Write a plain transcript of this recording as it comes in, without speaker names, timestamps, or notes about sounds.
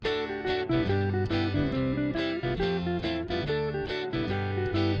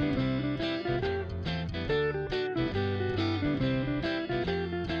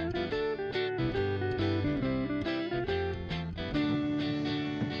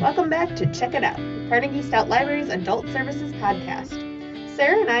Welcome back to Check It Out, Carnegie Stout Library's Adult Services podcast.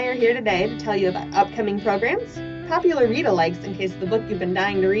 Sarah and I are here today to tell you about upcoming programs, popular read-alikes in case the book you've been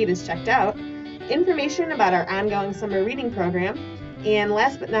dying to read is checked out, information about our ongoing summer reading program, and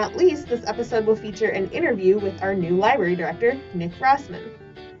last but not least, this episode will feature an interview with our new library director, Nick Rossman.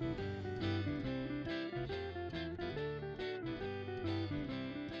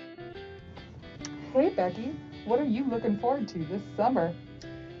 Hey Becky, what are you looking forward to this summer?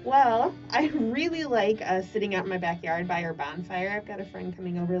 Well, I really like sitting out in my backyard by our bonfire. I've got a friend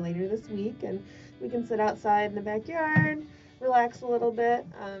coming over later this week, and we can sit outside in the backyard, relax a little bit.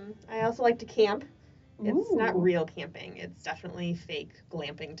 I also like to camp. It's not real camping. It's definitely fake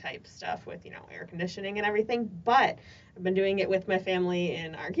glamping type stuff with, air conditioning and everything. But I've been doing it with my family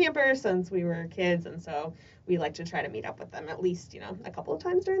in our camper since we were kids, and so we like to try to meet up with them at least, a couple of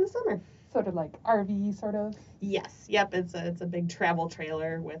times during the summer. Sort of like RV, sort of? Yes. Yep. It's a big travel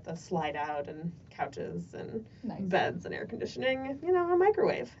trailer with a slide out and couches and beds and air conditioning, a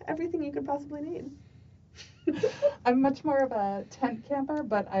microwave. Everything you could possibly need. I'm much more of a tent camper,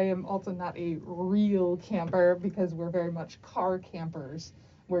 but I am also not a real camper because we're very much car campers,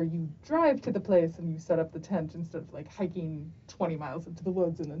 where you drive to the place and you set up the tent instead of like hiking 20 miles into the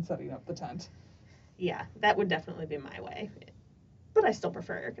woods and then setting up the tent. Yeah, that would definitely be my way. But I still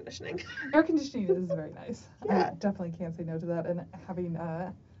prefer air conditioning. Air conditioning is very nice. Yeah. I definitely can't say no to that. And having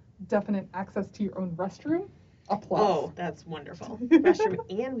definite access to your own restroom, a plus. Oh, that's wonderful. Restroom,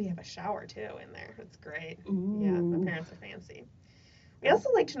 and we have a shower too in there. It's great. Ooh. Yeah, my parents are fancy. We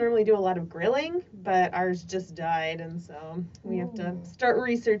also like to normally do a lot of grilling, but ours just died, and so we have to start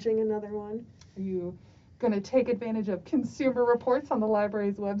researching another one. Are you going to take advantage of consumer reports on the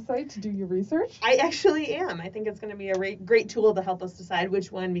library's website to do your research? I actually am. I think it's going to be a great tool to help us decide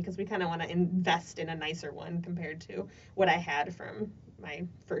which one, because we kind of want to invest in a nicer one compared to what I had from my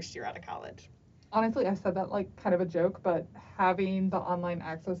first year out of college. Honestly, I said that like kind of a joke, but having the online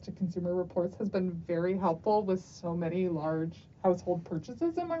access to consumer reports has been very helpful with so many large household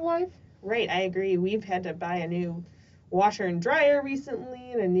purchases in my life. Right, I agree. We've had to buy a new washer and dryer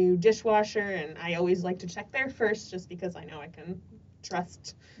recently and a new dishwasher, and I always like to check there first just because I know I can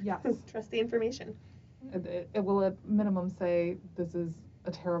trust the information. It will at minimum say this is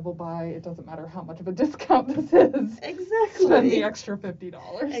a terrible buy. It doesn't matter how much of a discount this is. Exactly. Spend the extra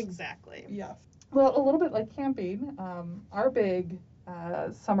 $50. Exactly. Yes. Well, a little bit like camping, our big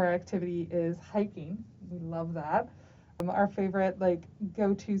summer activity is hiking. We love that. Our favorite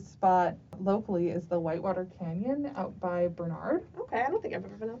go-to spot locally is the Whitewater Canyon out by Bernard. Okay, I don't think I've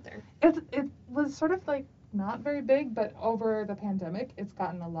ever been out there. It was sort of like not very big, but over the pandemic, it's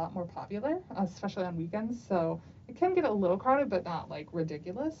gotten a lot more popular, especially on weekends. So it can get a little crowded, but not like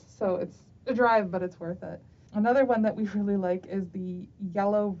ridiculous. So it's a drive, but it's worth it. Another one that we really like is the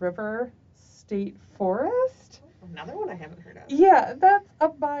Yellow River State Forest. Another one I haven't heard of. Yeah, that's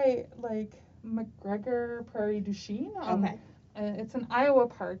up by McGregor Prairie du Chien. Okay. It's an Iowa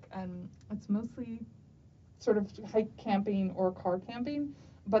park, and it's mostly sort of hike camping or car camping,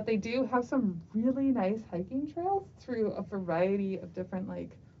 but they do have some really nice hiking trails through a variety of different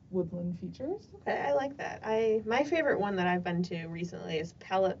woodland features. Okay, I like that. My favorite one that I've been to recently is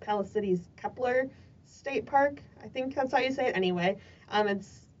Palisades Kepler State Park. I think that's how you say it. Anyway,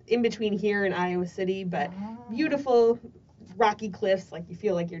 it's in between here and Iowa City, but beautiful rocky cliffs, you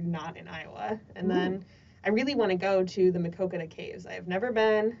feel like you're not in Iowa. And then I really want to go to the Maquoketa Caves. I have never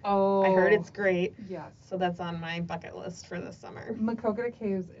been. Oh, I heard it's great. Yes. So that's on my bucket list for this summer. Maquoketa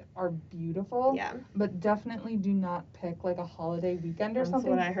Caves are beautiful. Yeah. But definitely do not pick a holiday weekend or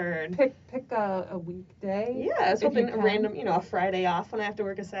something. That's what I heard. Pick a weekday. Yeah, I was hoping a random, a Friday off when I have to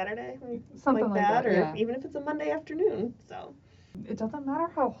work a Saturday. Something like that, or yeah. Even if it's a Monday afternoon. So it doesn't matter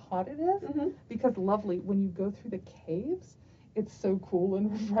how hot it is, because lovely, when you go through the caves, it's so cool and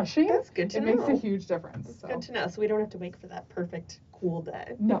refreshing. That's good to know. It makes a huge difference. That's good to know. So we don't have to wait for that perfect cool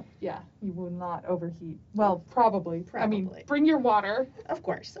day. No, yeah, you will not overheat. Well, probably. I mean, bring your water. Of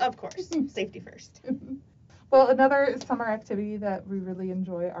course. Safety first. Well, another summer activity that we really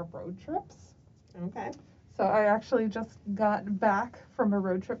enjoy are road trips. Okay. So I actually just got back from a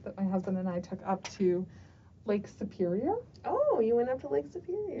road trip that my husband and I took up to Lake Superior. Oh, you went up to Lake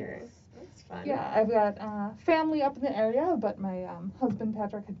Superior. That's fun. Yeah, I've got family up in the area, but my husband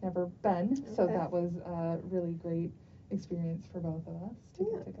Patrick had never been, so that was a really great experience for both of us to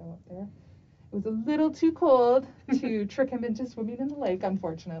get to go up there. It was a little too cold to trick him into swimming in the lake,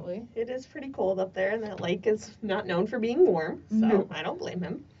 unfortunately. It is pretty cold up there, and that lake is not known for being warm, so I don't blame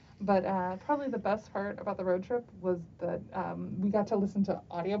him. But probably the best part about the road trip was that we got to listen to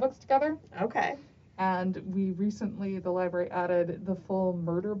audiobooks together. Okay. And we recently, the library added the full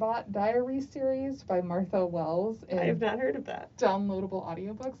Murderbot Diary series by Martha Wells I have in not heard of that. downloadable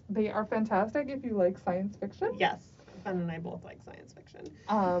audiobooks. They are fantastic if you like science fiction. Yes, Ben and I both like science fiction.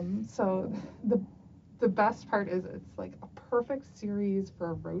 So the best part is it's like a perfect series for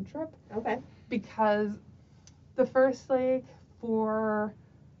a road trip Okay. because the first like 4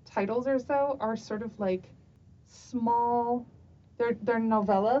 titles or so are sort of like small. They're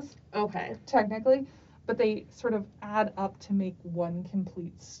novellas Okay. technically, but they sort of add up to make one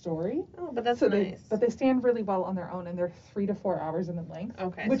complete story. Oh, but that's So nice. but they stand really well on their own, and they're 3 to 4 hours in length.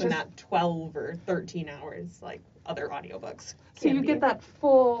 Okay, which so is, not 12 or 13 hours like other audiobooks. so can you be. get that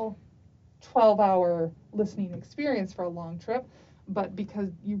full 12-hour listening experience for a long trip, but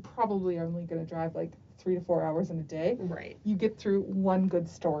because you probably are only going to drive like 3 to 4 hours in a day, Right. you get through one good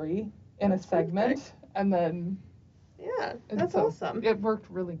story in That's a segment, perfect. and then Yeah, and that's so awesome. It worked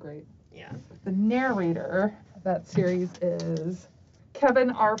really great. Yeah. The narrator of that series is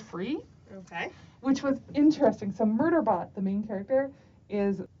Kevin R. Free, Okay. which was interesting. So Murderbot, the main character,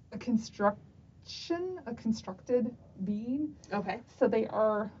 is a constructed being. Okay. So they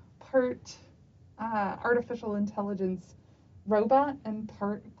are part artificial intelligence robot and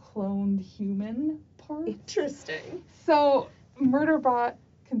part cloned human parts. Interesting. So Murderbot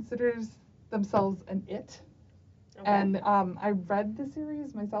considers themselves an it. Okay. And I read the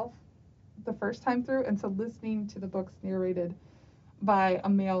series myself the first time through, and so listening to the books narrated by a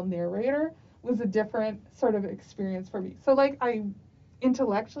male narrator was a different sort of experience for me. So like I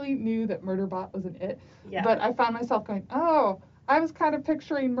intellectually knew that Murderbot was an it, Yeah. but I found myself going, oh, I was kind of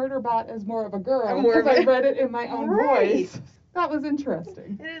picturing Murderbot as more of a girl More because of I read it in my own Right. voice. That was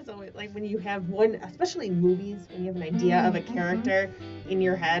interesting. It is always like when you have one, especially in movies, when you have an idea of a Mhm. character in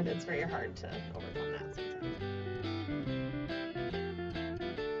your head, it's very hard to overcome that sometimes.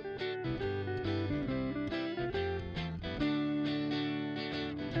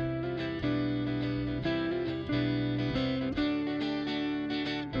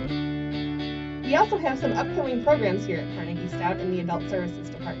 We also have some upcoming programs here at Carnegie Stout in the Adult Services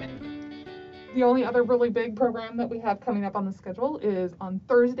Department. The only other really big program that we have coming up on the schedule is on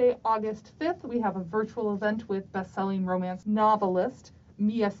Thursday, August 5th. We have a virtual event with best-selling romance novelist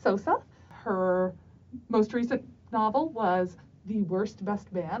Mia Sosa. Her most recent novel was The Worst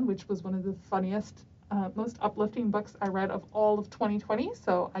Best Man, which was one of the funniest, most uplifting books I read of all of 2020.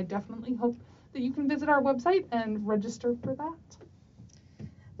 So I definitely hope that you can visit our website and register for that.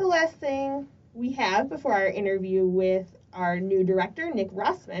 The last thing we have before our interview with our new director, Nick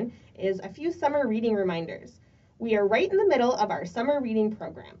Rossman, is a few summer reading reminders. We are right in the middle of our summer reading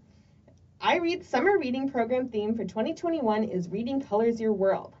program. iRead's summer reading program theme for 2021 is Reading Colors Your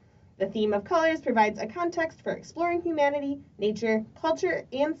World. The theme of colors provides a context for exploring humanity, nature, culture,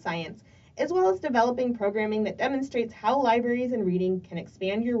 and science, as well as developing programming that demonstrates how libraries and reading can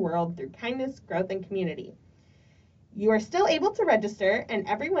expand your world through kindness, growth, and community. You are still able to register, and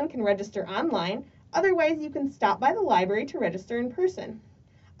everyone can register online. Otherwise, you can stop by the library to register in person.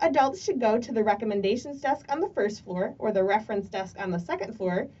 Adults should go to the recommendations desk on the first floor or the reference desk on the second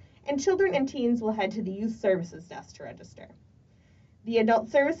floor, and children and teens will head to the youth services desk to register. The Adult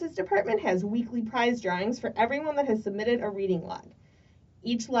Services Department has weekly prize drawings for everyone that has submitted a reading log.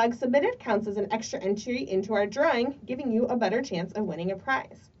 Each log submitted counts as an extra entry into our drawing, giving you a better chance of winning a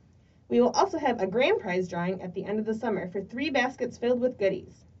prize. We will also have a grand prize drawing at the end of the summer for 3 baskets filled with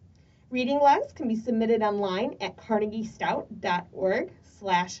goodies. Reading logs can be submitted online at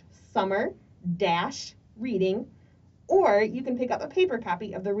carnegiestout.org/summer-reading, or you can pick up a paper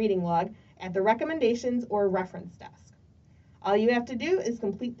copy of the reading log at the recommendations or reference desk. All you have to do is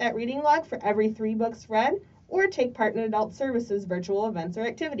complete that reading log for every 3 books read, or take part in Adult Services virtual events or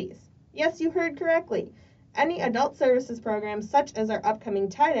activities. Yes, you heard correctly. Any adult services program, such as our upcoming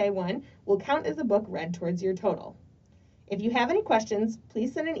tie-dye one, will count as a book read towards your total. If you have any questions,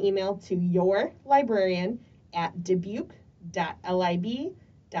 please send an email to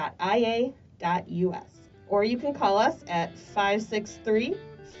yourlibrarian@dubuque.lib.ia.us. Or you can call us at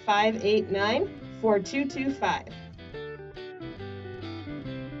 563-589-4225.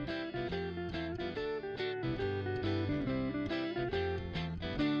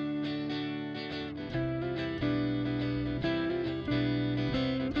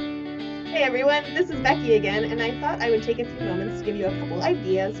 Hey everyone, this is Becky again, and I thought I would take a few moments to give you a couple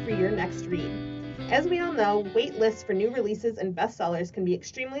ideas for your next read. As we all know, wait lists for new releases and bestsellers can be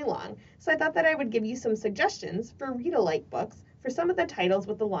extremely long, so I thought that I would give you some suggestions for read-alike books for some of the titles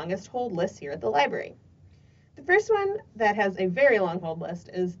with the longest hold lists here at the library. The first one that has a very long hold list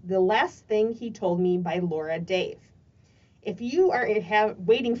is The Last Thing He Told Me by Laura Dave. If you are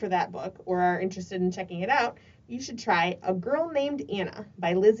waiting for that book or are interested in checking it out, you should try A Girl Named Anna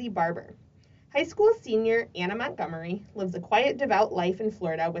by Lizzie Barber. High school senior Anna Montgomery lives a quiet, devout life in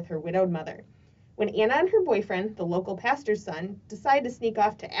Florida with her widowed mother. When Anna and her boyfriend, the local pastor's son, decide to sneak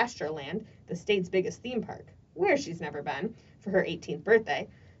off to Astroland, the state's biggest theme park, where she's never been, for her 18th birthday,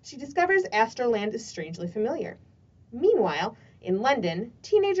 she discovers Astroland is strangely familiar. Meanwhile, in London,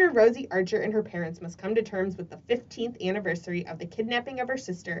 teenager Rosie Archer and her parents must come to terms with the 15th anniversary of the kidnapping of her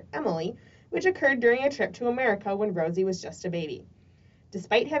sister, Emily, which occurred during a trip to America when Rosie was just a baby.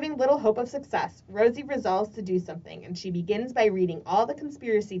 Despite having little hope of success, Rosie resolves to do something, and she begins by reading all the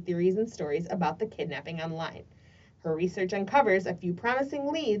conspiracy theories and stories about the kidnapping online. Her research uncovers a few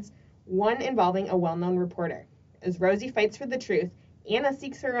promising leads, one involving a well-known reporter. As Rosie fights for the truth, Anna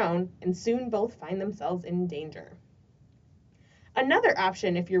seeks her own, and soon both find themselves in danger. Another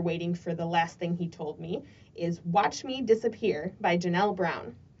option, if you're waiting for The Last Thing He Told Me, is Watch Me Disappear by Janelle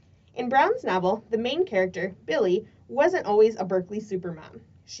Brown. In Brown's novel, the main character, Billy, wasn't always a Berkeley supermom.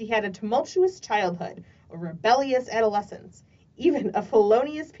 She had a tumultuous childhood, a rebellious adolescence, even a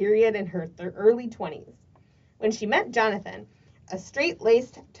felonious period in her early 20s. When she met Jonathan, a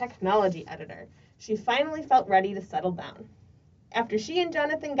straight-laced technology editor, she finally felt ready to settle down. After she and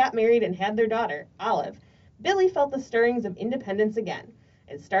Jonathan got married and had their daughter, Olive, Billy felt the stirrings of independence again.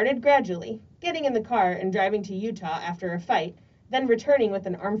 It started gradually, getting in the car and driving to Utah after a fight, then returning with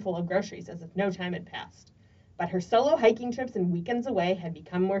an armful of groceries as if no time had passed. But her solo hiking trips and weekends away had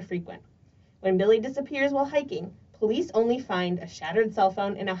become more frequent. When Billy disappears while hiking, police only find a shattered cell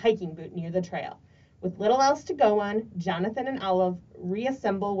phone in a hiking boot near the trail. With little else to go on, Jonathan and Olive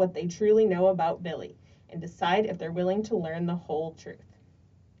reassemble what they truly know about Billy and decide if they're willing to learn the whole truth.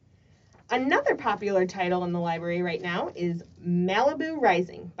 Another popular title in the library right now is Malibu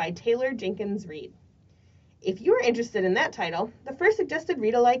Rising by Taylor Jenkins Reid. If you are interested in that title, the first suggested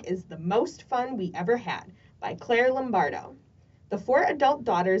read-alike is The Most Fun We Ever Had by Claire Lombardo. The four adult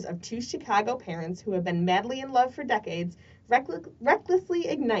daughters of two Chicago parents who have been madly in love for decades recklessly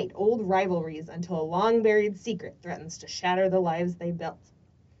ignite old rivalries until a long-buried secret threatens to shatter the lives they built.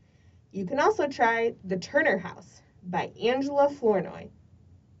 You can also try The Turner House by Angela Flournoy.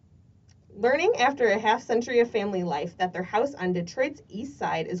 Learning after a half-century of family life that their house on Detroit's east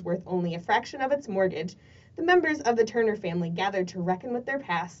side is worth only a fraction of its mortgage, the members of the Turner family gather to reckon with their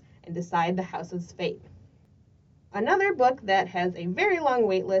past and decide the house's fate. Another book that has a very long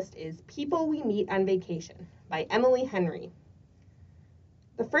wait list is People We Meet on Vacation by Emily Henry.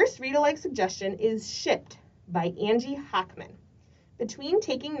 The first read-alike suggestion is Shipped by Angie Hockman. Between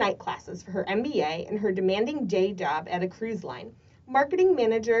taking night classes for her MBA and her demanding day job at a cruise line, marketing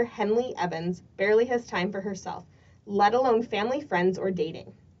manager Henley Evans barely has time for herself, let alone family, friends, or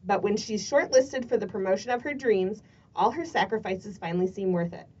dating. But when she's shortlisted for the promotion of her dreams, all her sacrifices finally seem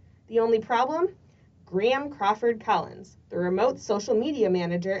worth it. The only problem? Graham Crawford Collins, the remote social media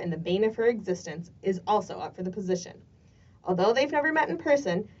manager and the bane of her existence, is also up for the position. Although they've never met in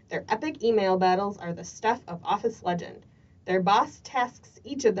person, their epic email battles are the stuff of office legend. Their boss tasks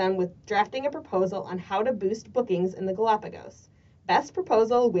each of them with drafting a proposal on how to boost bookings in the Galapagos. Best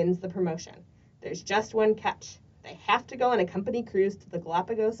proposal wins the promotion. There's just one catch. They have to go on a company cruise to the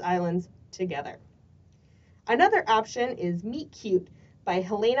Galapagos Islands together. Another option is Meet Cute by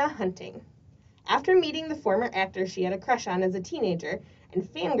Helena Hunting. After meeting the former actor she had a crush on as a teenager and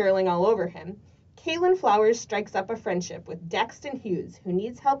fangirling all over him, Kaylin Flowers strikes up a friendship with Daxton Hughes, who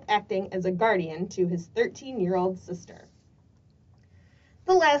needs help acting as a guardian to his 13-year-old sister.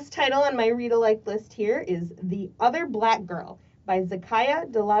 The last title on my read-alike list here is The Other Black Girl by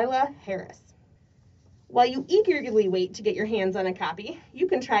Zakiya Delilah Harris. While you eagerly wait to get your hands on a copy, you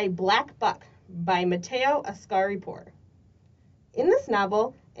can try Black Buck by Mateo Ascari-Poor. In this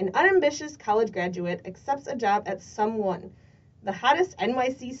novel, an unambitious college graduate accepts a job at Someone, the hottest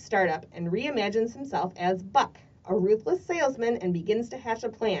NYC startup, and reimagines himself as Buck, a ruthless salesman, and begins to hatch a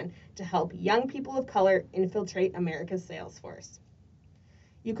plan to help young people of color infiltrate America's sales force.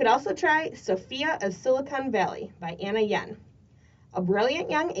 You could also try Sophia of Silicon Valley by Anna Yen. A brilliant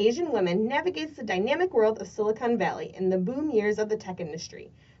young Asian woman navigates the dynamic world of Silicon Valley in the boom years of the tech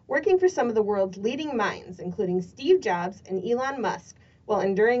industry, working for some of the world's leading minds, including Steve Jobs and Elon Musk, while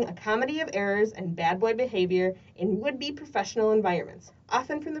enduring a comedy of errors and bad boy behavior in would-be professional environments,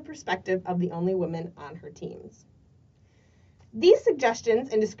 often from the perspective of the only woman on her teams. These suggestions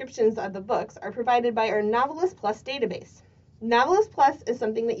and descriptions of the books are provided by our Novelist Plus database. Novelist Plus is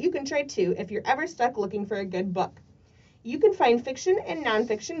something that you can try too if you're ever stuck looking for a good book. You can find fiction and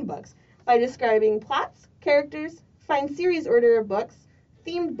nonfiction books by describing plots, characters, find series order of books,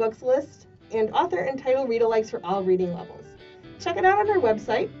 themed books list, and author and title read-alikes for all reading levels. Check it out on our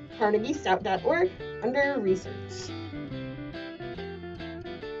website, carnegiestout.org, under Research.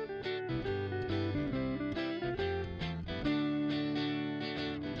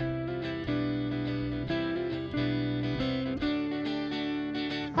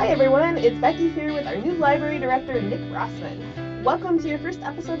 Hi everyone, it's Becky here with our new library director, Nick Rossman. Welcome to your first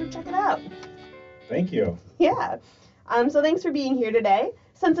episode of Check It Out. Thank you. Yeah. So thanks for being here today.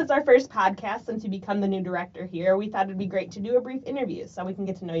 Since it's our first podcast, since you become the new director here, we thought it'd be great to do a brief interview so we can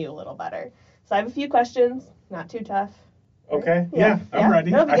get to know you a little better. So I have a few questions, not too tough. Okay. Yeah, I'm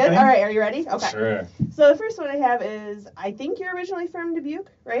ready. That'll be good. All right, are you ready? Okay. Sure. So the first one I have is, I think you're originally from Dubuque,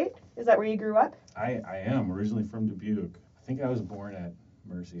 right? Is that where you grew up? I am originally from Dubuque. I think I was born at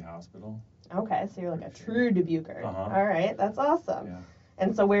Mercy Hospital. Okay, so you're like a true Dubuquer. Uh-huh. All right, that's awesome. Yeah.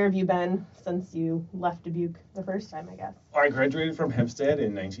 And so where have you been since you left Dubuque the first time, I guess? I graduated from Hempstead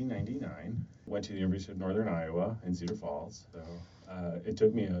in 1999. Went to the University of Northern Iowa in Cedar Falls. So it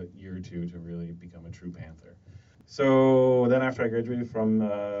took me a year or two to really become a true Panther. So then after I graduated from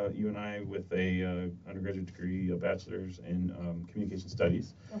UNI with a undergraduate degree, a bachelor's in communication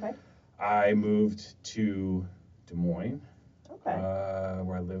studies, Okay. I moved to Des Moines. Okay.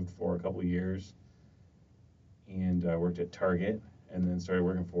 Where I lived for a couple of years and worked at Target, and then started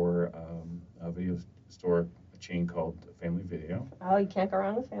working for a video store chain called Family Video. Oh, you can't go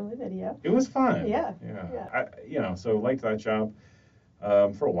wrong with Family Video. It was fun. Yeah. So liked that job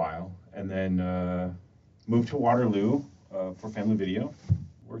for a while, and then moved to Waterloo for Family Video.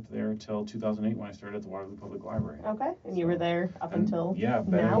 Worked there until 2008 when I started at the Waterloo Public Library. Okay. And you were there up until Yeah,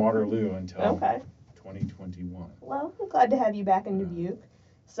 been now? in Waterloo until Okay. 2021. Well, I'm glad to have you back in Dubuque.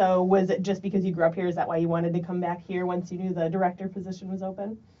 So was it just because you grew up here? Is that why you wanted to come back here once you knew the director position was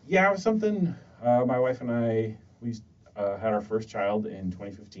open? Yeah, it was something. My wife and I, we had our first child in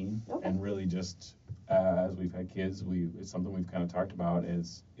 2015, Okay. and really just as we've had kids, it's something we've kind of talked about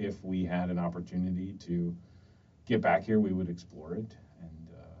is if we had an opportunity to get back here, we would explore it, and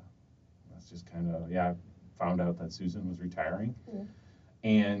that's just kind of I found out that Susan was retiring,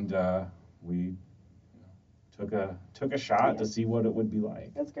 and we took a shot to see what it would be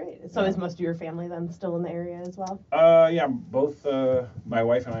like. That's great. So is most of your family then still in the area as well? Yeah, both my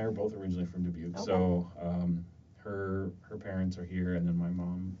wife and I are both originally from Dubuque, Okay. so her parents are here, and then my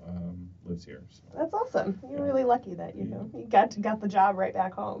mom lives here. So. That's awesome. You're Yeah. really lucky that you got the job right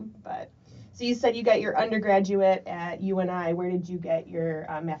back home. But so you said you got your undergraduate at UNI. Where did you get your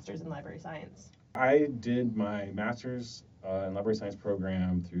master's in library science? I did my master's in library science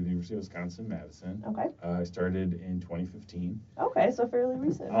program through the University of Wisconsin-Madison. Okay. I started in 2015. Okay, so fairly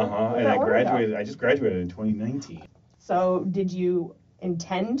recent. And I graduated. I just graduated in 2019. So did you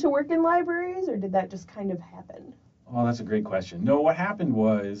intend to work in libraries, or did that just kind of happen? Oh, that's a great question. No, what happened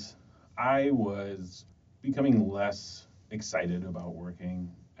was I was becoming less excited about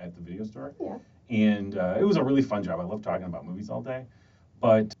working at the video store. Yeah. And it was a really fun job. I love talking about movies all day,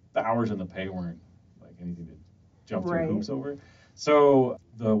 but the hours and the pay weren't like anything to jump through hoops over. So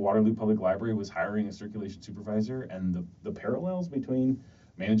the Waterloo Public Library was hiring a circulation supervisor, and the parallels between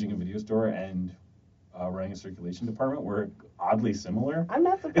managing a video store and running a circulation department were oddly similar. I'm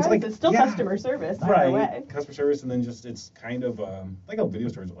not surprised. It's still customer service either way. Customer service, and then it's kind of like a video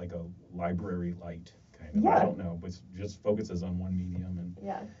store is like a library light kind of. Yeah. I don't know, but it just focuses on one medium. And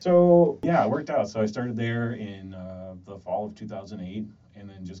Yeah. so it worked out. So I started there in the fall of 2008, and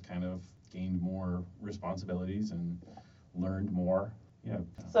then just kind of gained more responsibilities and learned more. Yeah.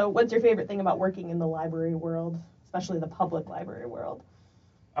 So what's your favorite thing about working in the library world, especially the public library world?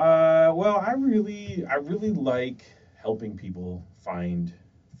 Well, I really like helping people find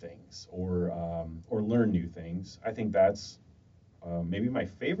things or learn new things. I think that's maybe my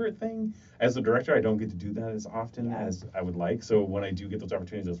favorite thing. As a director, I don't get to do that as often as I would like. So when I do get those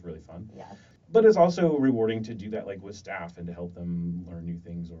opportunities, it's really fun. Yeah. But it's also rewarding to do that like with staff and to help them learn new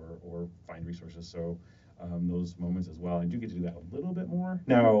things or find resources. So those moments as well. I do get to do that a little bit more.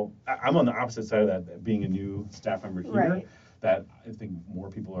 Now, I'm on the opposite side of that, being a new staff member here. Right. That I think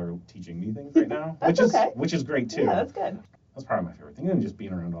more people are teaching me things right now, That's which is great too. Yeah, that's good. That's probably my favorite thing, and just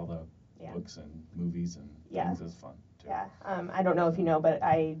being around all the Yeah. books and movies and Yeah. things is fun too. Yeah. I don't know if you know, but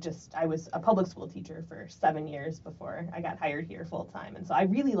I was a public school teacher for 7 years before I got hired here full time, and so I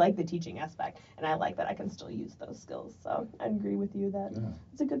really like the teaching aspect, and I like that I can still use those skills. So I agree with you that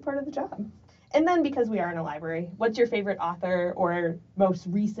it's a good part of the job. And then because we are in a library, what's your favorite author or most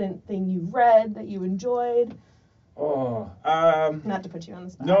recent thing you've read that you enjoyed? Oh, Not to put you on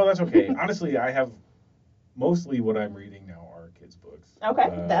the spot. no, that's okay. Honestly, I have mostly what I'm reading now are kids' kids' books.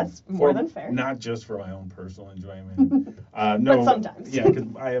 Okay, that's more than fair. Not just for my own personal enjoyment. No, but sometimes. Yeah, because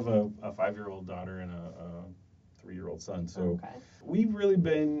I have a 5-year-old daughter and a 3-year-old son. So we've really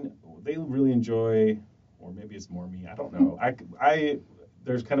they really enjoy, or maybe it's more me, I don't know.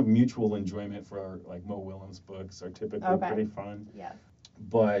 There's kind of mutual enjoyment for, like, Mo Willems books are typically pretty fun. Yeah.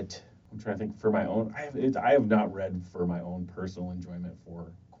 But I'm trying to think for my own, I have not read for my own personal enjoyment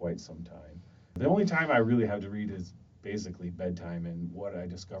for quite some time. The only time I really have to read is basically bedtime, and what I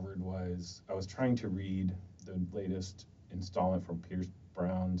discovered was I was trying to read the latest installment from Pierce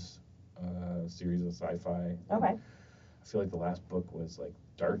Brown's series of sci-fi. Okay. I feel like the last book was like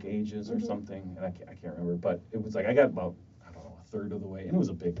Dark Ages or something, and I can't remember, but it was like I got about, I don't know, a third of the way, and it was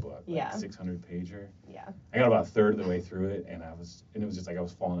a big book, like 600-pager. Yeah. I got about a third of the way through it, and it was just like I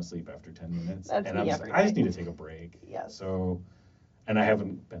was falling asleep after 10 minutes. That's and me I just need to take a break. Yes. So, and I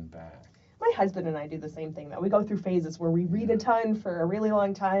haven't been back. My husband and I do the same thing, though. We go through phases where we read a ton for a really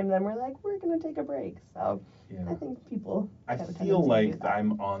long time, then we're like, we're going to take a break. So I think people I feel like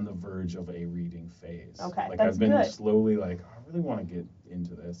I'm on the verge of a reading phase. Okay, like that's I've been good. slowly like, I really want to get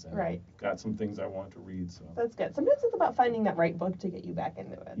into this, and Right. got some things I want to read. So That's good. Sometimes it's about finding that right book to get you back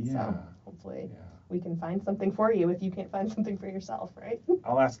into it. Yeah. So hopefully we can find something for you if you can't find something for yourself, right?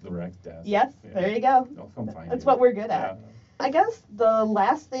 I'll ask the rec desk. Yes, there you go. They'll come find That's you. what we're good at. Yeah. I guess the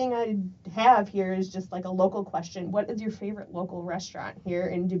last thing I have here is just like a local question. What is your favorite local restaurant here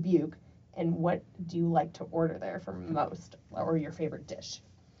in Dubuque, and what do you like to order there for most, or your favorite dish?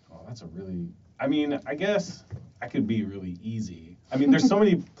 Oh, that's I mean, I guess I could be really easy. I mean, there's so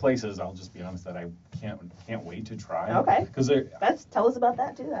many places, I'll just be honest, that I can't wait to try. Okay. Because tell us about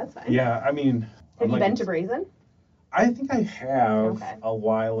that too, that's fine. Yeah, I mean. Have you been to Brazen? I think I have Okay. a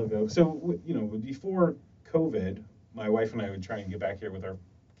while ago. So, before COVID, my wife and I would try and get back here with our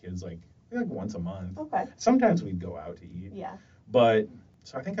kids like once a month. Okay. Sometimes we'd go out to eat. Yeah. But,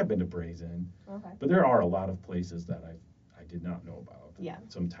 so I think I've been to Brazen. Okay. But there are a lot of places that I did not know about. Yeah.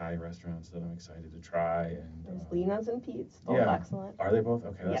 Some Thai restaurants that I'm excited to try. And There's Lina's and Pete's, both excellent. Are they both?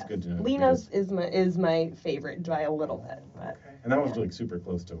 Okay, that's Yes. good to know. Lina's is my favorite by a little bit. But. Okay. And that was like super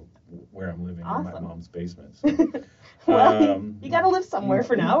close to where I'm living, in my Awesome. mom's basement. So. Well, you got to live somewhere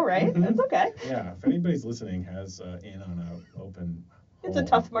for now, right? Mhm. That's okay. Yeah, if anybody's listening has in on an open It's a home,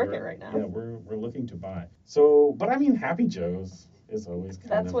 tough market right now. Yeah, we're looking to buy. So, but I mean, Happy Joe's is always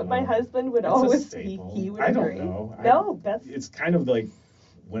kind of. That's what my husband would it's always a speak. staple. He would I agree. don't know. No, that's It's kind of like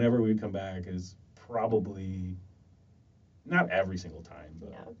whenever we come back is probably not every single time,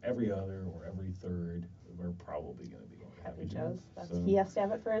 but every other or every third, we're probably going to be going to Happy Joe's. So, He has to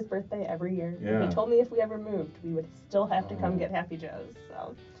have it for his birthday every year. Yeah. He told me if we ever moved, we would still have to come get Happy Joe's.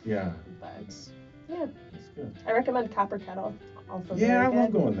 So, yeah, but it's it's good. I recommend Copper Kettle. Also, Yeah, I very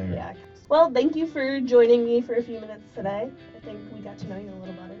love good. going there. Yeah. Well, thank you for joining me for a few minutes today. I think we got to know you a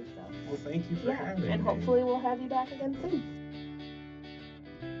little better. So. Well, thank you for having me. And hopefully we'll have you back again soon.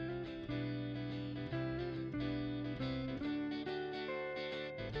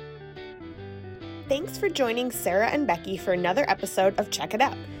 Thanks for joining Sarah and Becky for another episode of Check It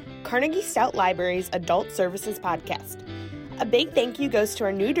Out, Carnegie Stout Library's adult services podcast. A big thank you goes to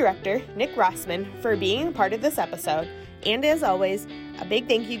our new director, Nick Rossman, for being a part of this episode, and as always, a big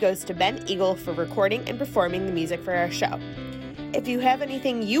thank you goes to Ben Eagle for recording and performing the music for our show. If you have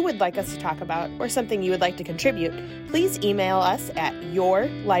anything you would like us to talk about or something you would like to contribute, please email us at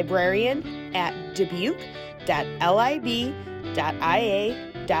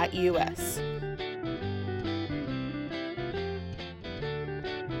yourlibrarian@dubuque.lib.ia.us.